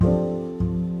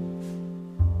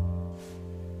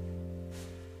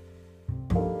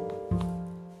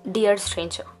Dear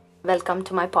stranger, welcome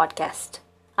to my podcast.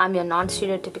 I'm your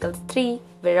non-stereotypical 3.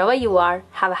 Wherever you are,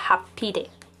 have a happy day.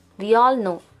 We all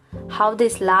know how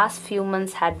these last few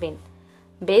months had been.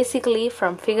 Basically,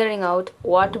 from figuring out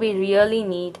what we really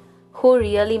need, who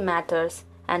really matters,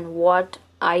 and what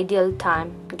ideal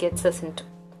time gets us into.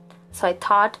 So I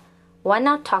thought, why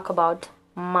not talk about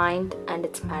mind and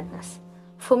its madness?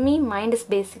 For me, mind is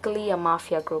basically a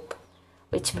mafia group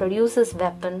which produces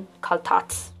weapon called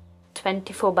thoughts.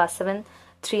 24/7,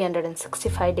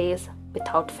 365 days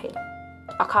without fail.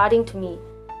 According to me,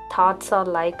 thoughts are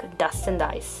like dust in the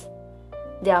ice.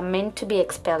 They are meant to be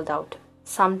expelled out.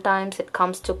 Sometimes it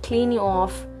comes to clean you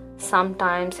off,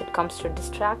 sometimes it comes to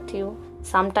distract you,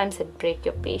 sometimes it breaks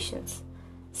your patience,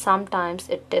 sometimes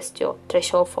it tests your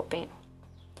threshold for pain.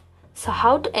 So,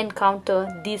 how to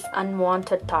encounter these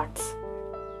unwanted thoughts?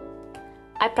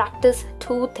 I practice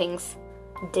 2 things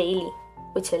daily,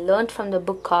 which I learned from the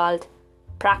book called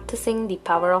Practicing the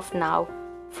Power of Now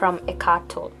from Eckhart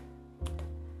Tolle.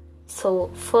 So,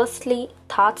 firstly,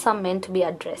 thoughts are meant to be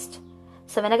addressed.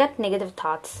 So, when I get negative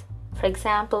thoughts, for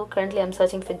example, currently I'm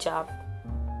searching for a job.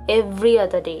 Every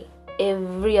other day,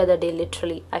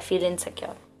 literally, I feel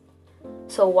insecure.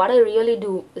 So, what I really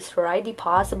do is write the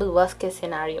possible worst case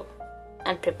scenario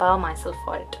and prepare myself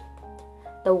for it.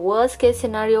 The worst case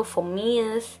scenario for me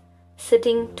is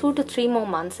sitting 2 to 3 more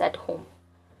months at home.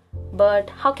 But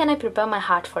how can I prepare my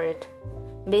heart for it?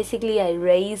 Basically, I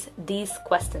raise these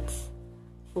questions.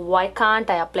 Why can't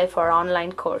I apply for an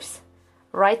online course,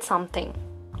 write something,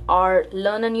 or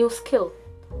learn a new skill,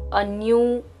 a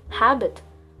new habit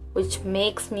which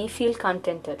makes me feel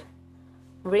contented?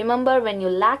 Remember, when you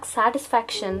lack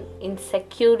satisfaction,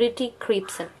 insecurity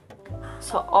creeps in.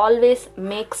 So always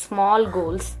make small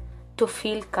goals to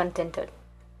feel contented.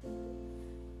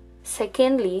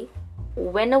 Secondly,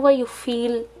 whenever you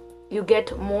feel you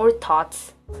get more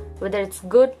thoughts, whether it's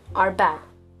good or bad,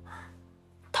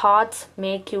 thoughts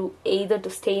make you either to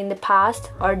stay in the past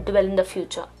or dwell in the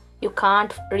future. You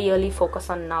can't really focus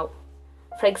on now.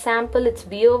 For example, it's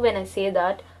weird when I say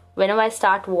that whenever I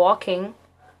start walking,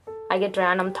 I get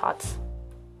random thoughts.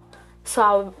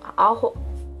 So how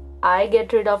I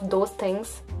get rid of those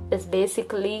things is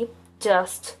basically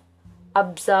just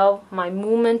observe my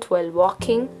movement while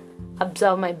walking,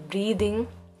 observe my breathing.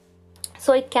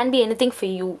 So it can be anything for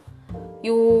you.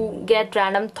 You get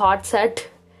random thoughts at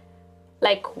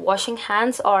like washing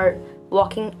hands or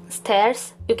walking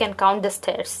stairs. You can count the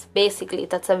stairs. Basically,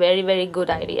 that's a very, very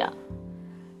good idea.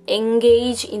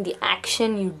 Engage in the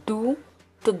action you do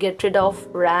to get rid of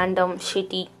random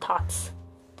shitty thoughts.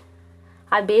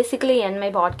 I basically end my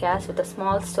podcast with a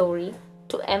small story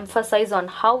to emphasize on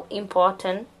how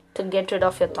important to get rid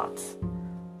of your thoughts.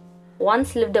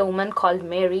 Once lived a woman called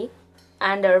Mary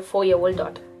and her 4-year-old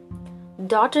daughter.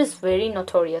 Daughter is very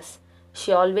notorious.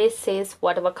 She always says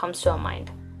whatever comes to her mind.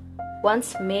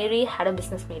 Once Mary had a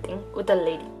business meeting with a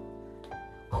lady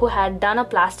who had done a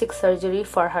plastic surgery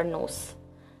for her nose.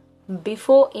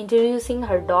 Before introducing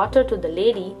her daughter to the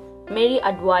lady, Mary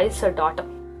advised her daughter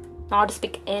not to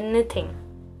speak anything,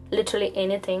 literally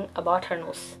anything about her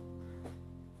nose.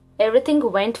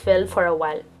 Everything went well for a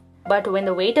while, but when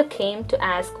the waiter came to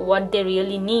ask what they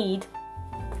really need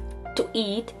to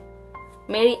eat,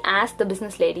 Mary asked the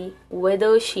business lady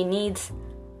whether she needs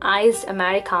iced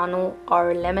Americano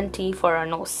or lemon tea for her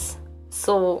nose.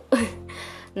 So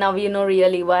now you know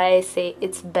really why I say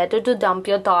it's better to dump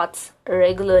your thoughts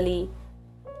regularly.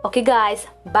 Okay guys,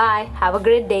 bye. Have a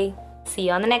great day. See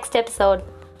you on the next episode.